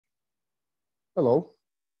Hello.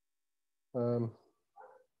 Um,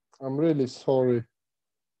 I'm really sorry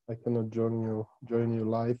I cannot join you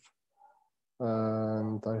live,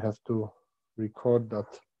 and I have to record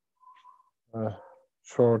that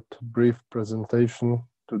short, brief presentation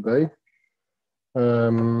today. I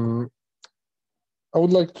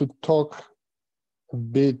would like to talk a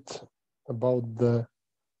bit about the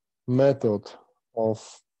method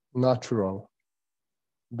of natural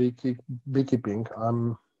beekeeping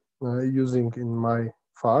I'm using in my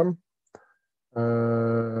farm.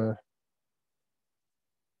 I'm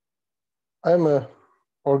an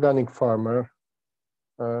organic farmer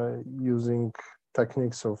using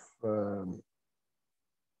techniques of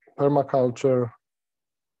permaculture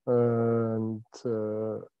and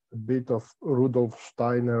a bit of Rudolf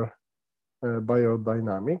Steiner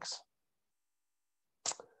biodynamics.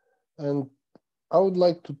 And I would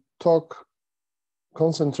like to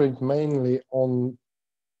concentrate mainly on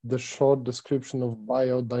the short description of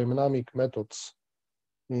biodynamic methods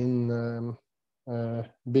in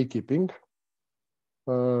beekeeping.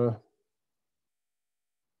 But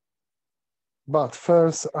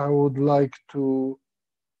first, I would like to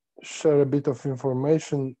share a bit of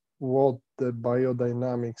information what the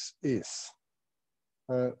biodynamics is.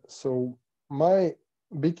 So my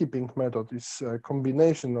beekeeping method is a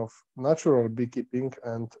combination of natural beekeeping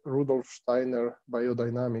and Rudolf Steiner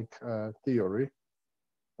biodynamic theory.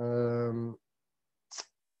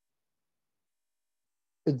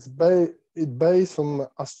 It's based on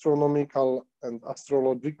astronomical and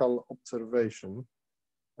astrological observation,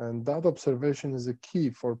 and that observation is a key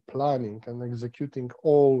for planning and executing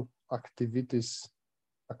all activities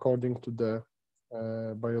according to the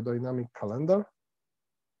biodynamic calendar.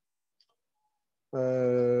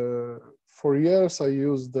 For years, I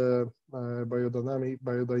used the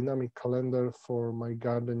biodynamic calendar for my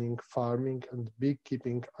gardening, farming, and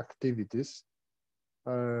beekeeping activities.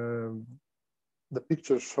 The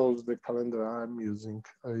picture shows the calendar I'm using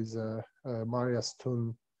is a Maria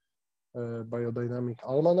Stone biodynamic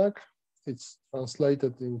almanac. It's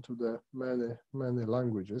translated into the many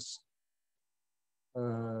languages.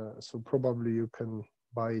 So probably you can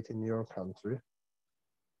buy it in your country.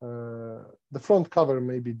 The front cover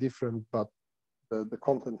may be different, but the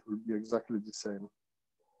content will be exactly the same.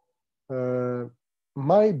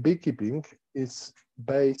 My beekeeping is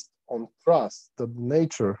based on trust that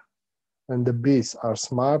nature and the bees are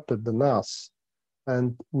smarter than us,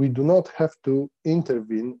 and we do not have to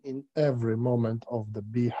intervene in every moment of the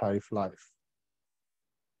beehive life.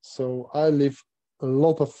 So I leave a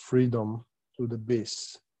lot of freedom to the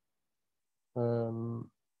bees.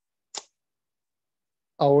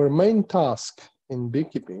 Our main task in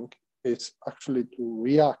beekeeping is actually to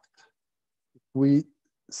react. If we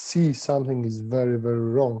see something is very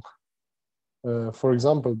wrong, for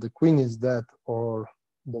example, the queen is dead or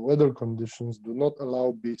the weather conditions do not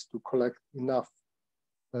allow bees to collect enough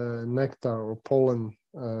nectar or pollen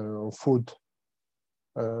or food.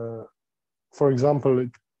 For example,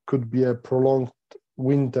 it could be a prolonged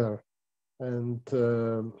winter and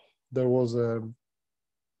there was a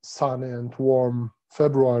sunny and warm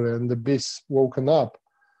February and the bees woken up,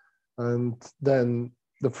 and then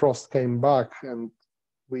the frost came back and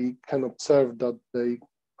we can observe that they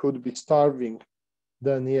could be starving.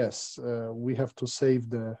 Then yes, we have to save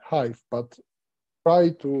the hive, but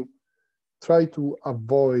try to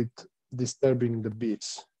avoid disturbing the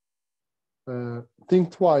bees. Think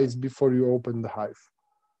twice before you open the hive.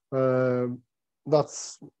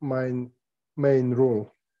 That's my main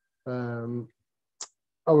rule.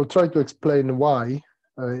 I will try to explain why.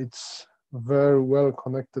 It's very well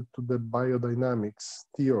connected to the biodynamics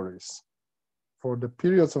theories for the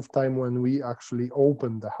periods of time when we actually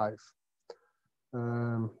open the hive.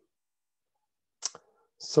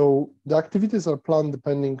 So the activities are planned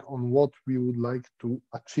depending on what we would like to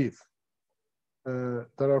achieve. There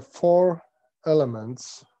are 4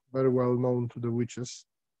 elements very well known to the witches.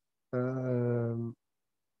 And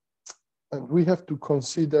we have to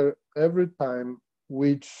consider every time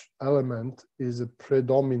which element is a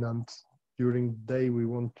predominant during the day we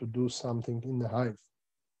want to do something in the hive.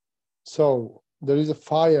 So there is a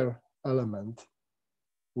fire element,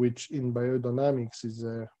 which in biodynamics is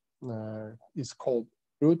called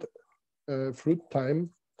fruit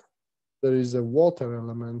time. There is a water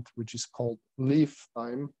element, which is called leaf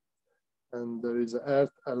time. And there is an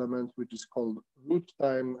earth element, which is called root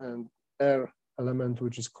time, and air element,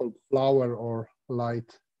 which is called flower or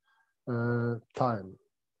light time.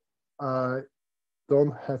 I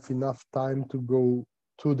don't have enough time to go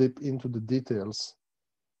too deep into the details,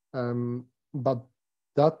 but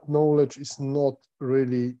that knowledge is not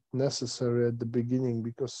really necessary at the beginning,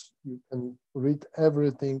 because you can read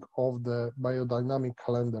everything of the biodynamic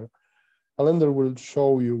calendar. Calendar will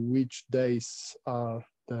show you which days are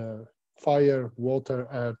the fire, water,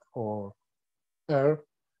 earth, or air.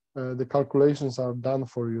 The calculations are done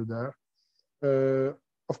for you there.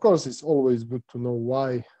 Of course, it's always good to know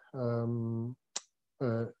why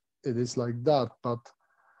it is like that, but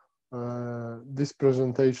this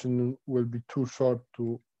presentation will be too short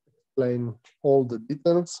to explain all the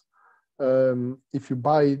details. If you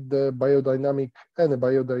buy the biodynamic and a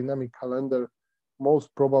biodynamic calendar,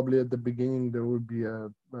 most probably at the beginning there will be a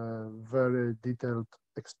very detailed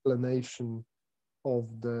explanation of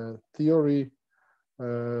the theory.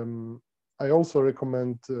 I also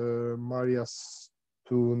recommend Maria's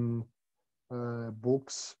Toon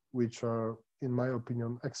books, which are, in my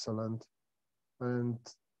opinion, excellent. And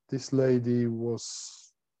this lady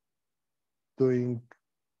was doing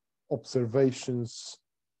observations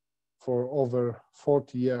for over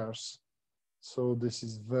 40 years. So this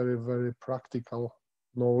is very, very practical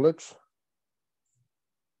knowledge.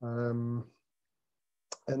 And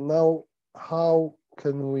now, how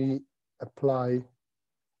can we apply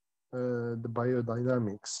the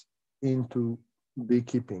biodynamics into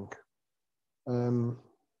beekeeping?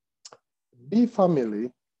 Bee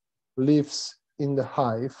family lives in the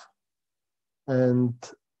hive, and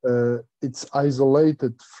it's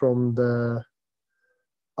isolated from the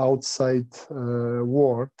outside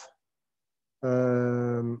world.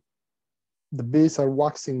 The bees are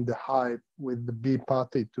waxing the hive with the bee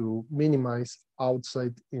patty to minimize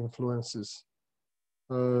outside influences.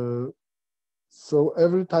 So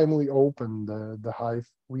every time we open the hive,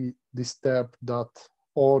 we disturb that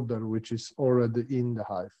order which is already in the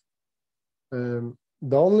hive.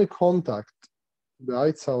 The only contact the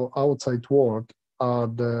outside world are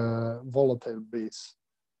the volatile bees,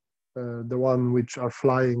 the one which are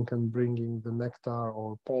flying and bringing the nectar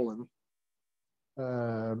or pollen.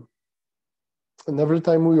 And every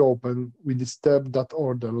time we open, we disturb that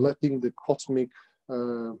order, letting the cosmic,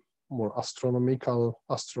 more astronomical,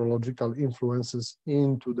 astrological influences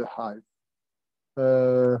into the hive.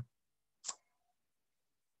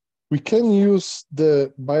 We can use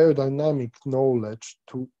the biodynamic knowledge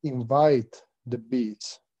to invite the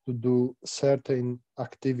bees to do certain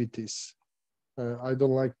activities. I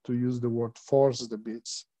don't like to use the word force the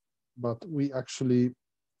bees, but we actually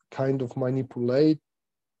kind of manipulate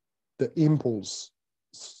the impulse,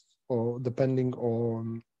 or depending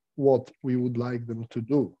on what we would like them to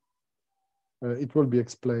do. It will be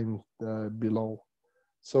explained below.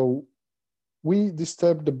 So we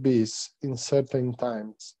disturb the bees in certain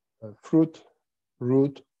times, fruit,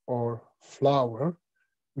 root, or flower,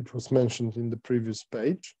 which was mentioned in the previous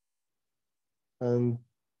page. And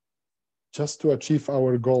just to achieve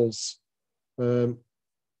our goals, the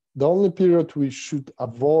only period we should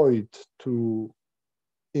avoid to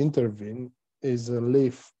intervene is a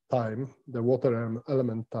leaf time, the water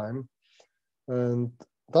element time, and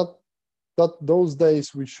those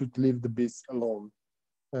days we should leave the bees alone,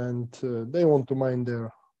 and they want to mind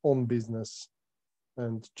their own business,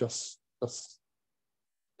 and just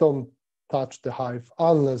don't touch the hive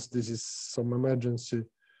unless this is some emergency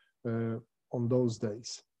on those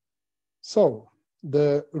days. So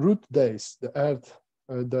the root days, the earth,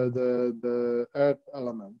 the earth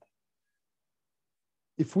element.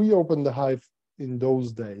 If we open the hive in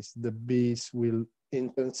those days, the bees will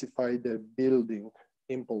intensify their building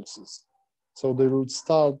impulses. So they will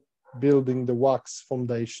start building the wax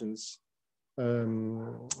foundations.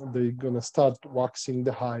 They're gonna start waxing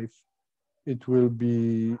the hive. It will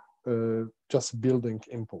be just building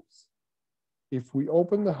impulse. If we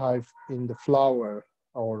open the hive in the flower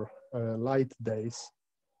or light days,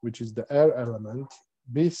 which is the air element,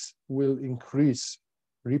 bees will increase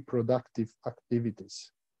reproductive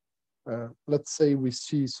activities. Let's say we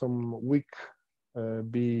see some weak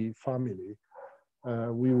bee family.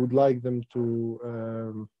 We would like them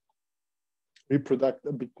to reproduce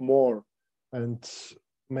a bit more and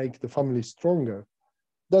make the family stronger.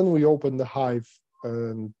 Then we open the hive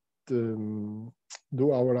and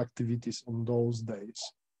do our activities on those days.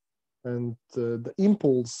 And the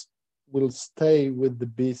impulse will stay with the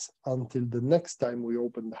bees until the next time we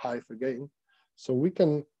open the hive again. So we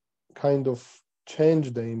can kind of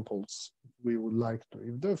change the impulse if we would like to.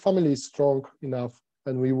 If the family is strong enough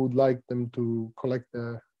and we would like them to collect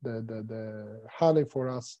the honey for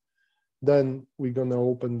us, then we're gonna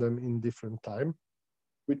open them in different time,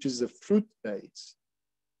 which is the fruit days.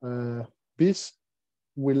 Bees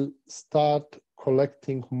will start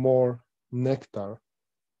collecting more nectar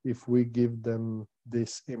if we give them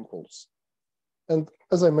this impulse. And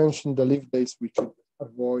as I mentioned, the leaf days we should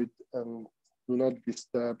avoid and do not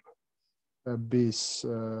disturb bees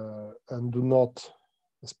and do not,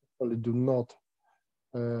 especially do not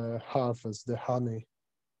harvest the honey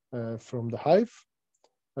from the hive.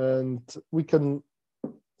 And we can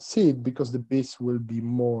see it because the bees will be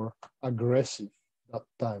more aggressive that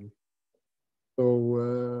time.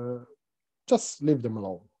 So just leave them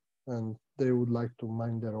alone, and they would like to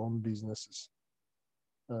mind their own businesses.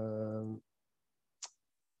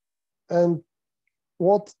 And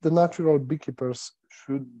what the natural beekeepers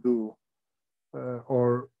should do,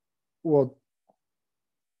 or what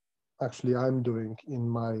actually I'm doing in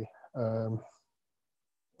my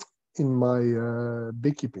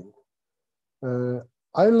beekeeping,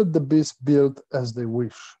 I let the bees build as they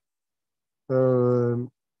wish.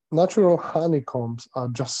 Natural honeycombs are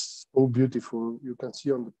just so beautiful. You can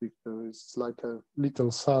see on the picture, it's like a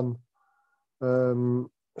little sun.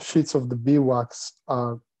 Sheets of the beeswax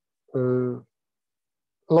are, a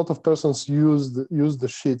lot of persons use the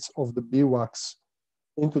sheets of the beeswax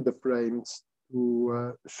into the frames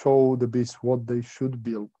to show the bees what they should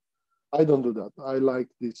build. I don't do that. I like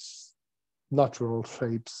these natural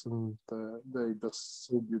shapes, and they're just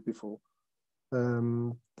so beautiful.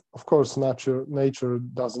 Of course, nature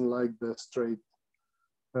doesn't like the straight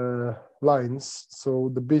lines, so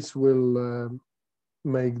the bees will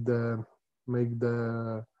make the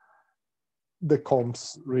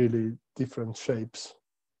combs really different shapes,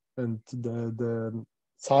 and the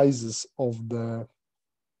sizes of the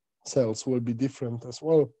cells will be different as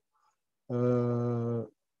well.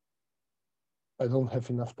 I don't have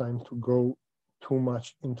enough time to go too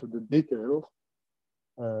much into the detail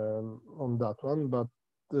on that one, but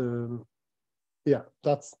yeah,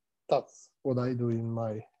 that's what I do in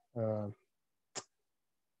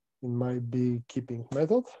my beekeeping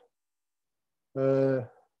method.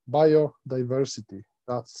 Biodiversity,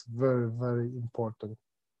 that's very, very important.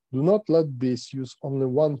 Do not let bees use only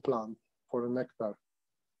one plant for a nectar.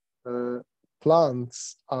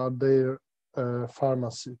 Plants are their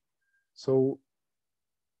pharmacy, so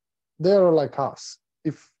they are like us.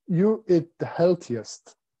 If you eat the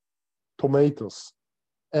healthiest tomatoes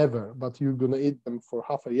ever, but you're gonna eat them for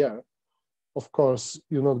half a year, of course,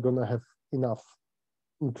 you're not gonna have enough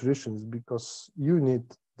nutrition because you need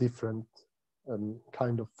different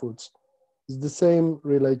kind of foods. It's the same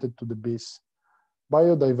related to the bees.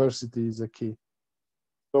 Biodiversity is a key.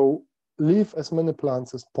 So leave as many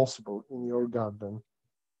plants as possible in your garden.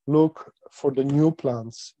 Look for the new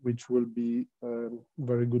plants, which will be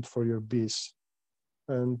very good for your bees.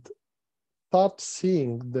 And start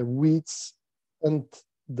seeing the weeds and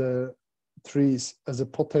the trees as a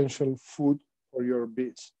potential food for your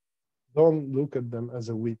bees. Don't look at them as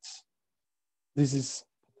a weeds. This is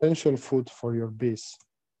potential food for your bees.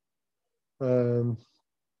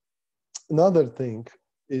 Another thing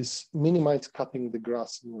is minimize cutting the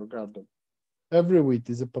grass in your garden. Every weed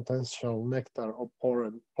is a potential nectar or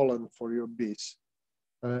pollen for your bees.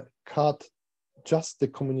 Cut just the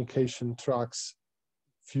communication tracks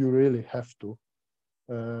if you really have to,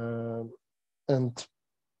 and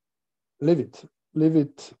leave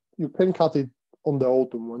it. You can cut it on the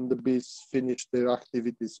autumn when the bees finish their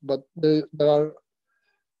activities, but there are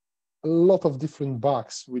a lot of different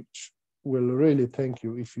bugs which will really thank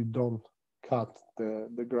you if you don't cut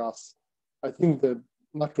the grass. I think the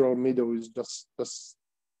natural meadow is just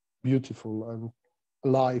beautiful and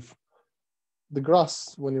alive. The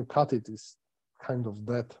grass, when you cut it, is kind of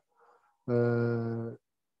dead.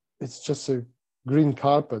 It's just a green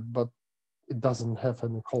carpet, but it doesn't have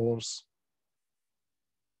any colors.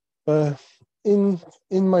 In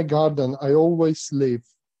my garden, I always leave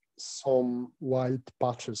some wild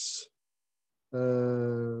patches.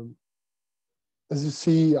 As you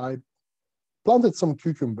see, I planted some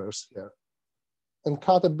cucumbers here and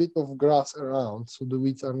cut a bit of grass around so the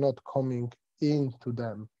weeds are not coming into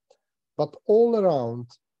them. But all around,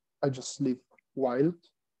 I just leave wild.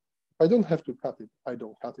 I don't have to cut it. I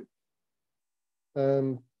don't cut it.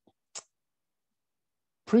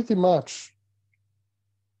 Pretty much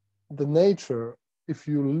the nature, if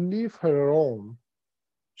you leave her alone,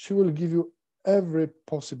 she will give you every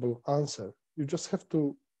possible answer. You just have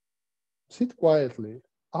to sit quietly,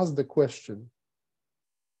 ask the question,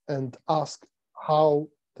 and ask how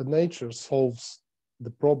the nature solves the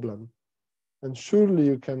problem. And surely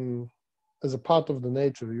you can, as a part of the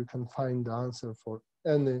nature, you can find the answer for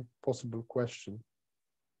any possible question.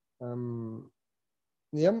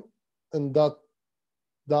 Yeah, and that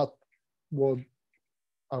what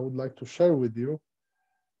I would like to share with you.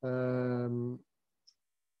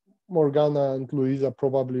 Morgana and Luisa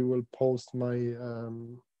probably will post my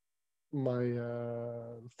my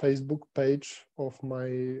Facebook page of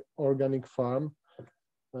my organic farm.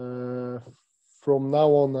 From now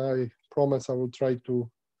on, I promise I will try to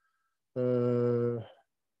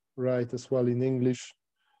write as well in English.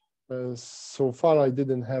 So far, I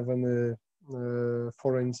didn't have any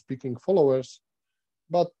foreign speaking followers,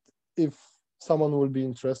 but if someone will be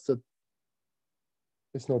interested,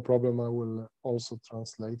 it's no problem. I will also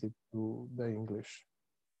translate it to the English.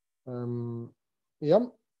 Yeah,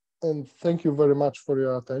 and thank you very much for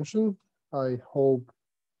your attention. I hope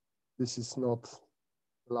this is not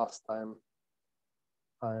the last time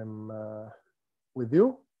I'm with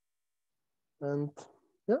you. And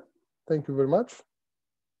yeah, thank you very much.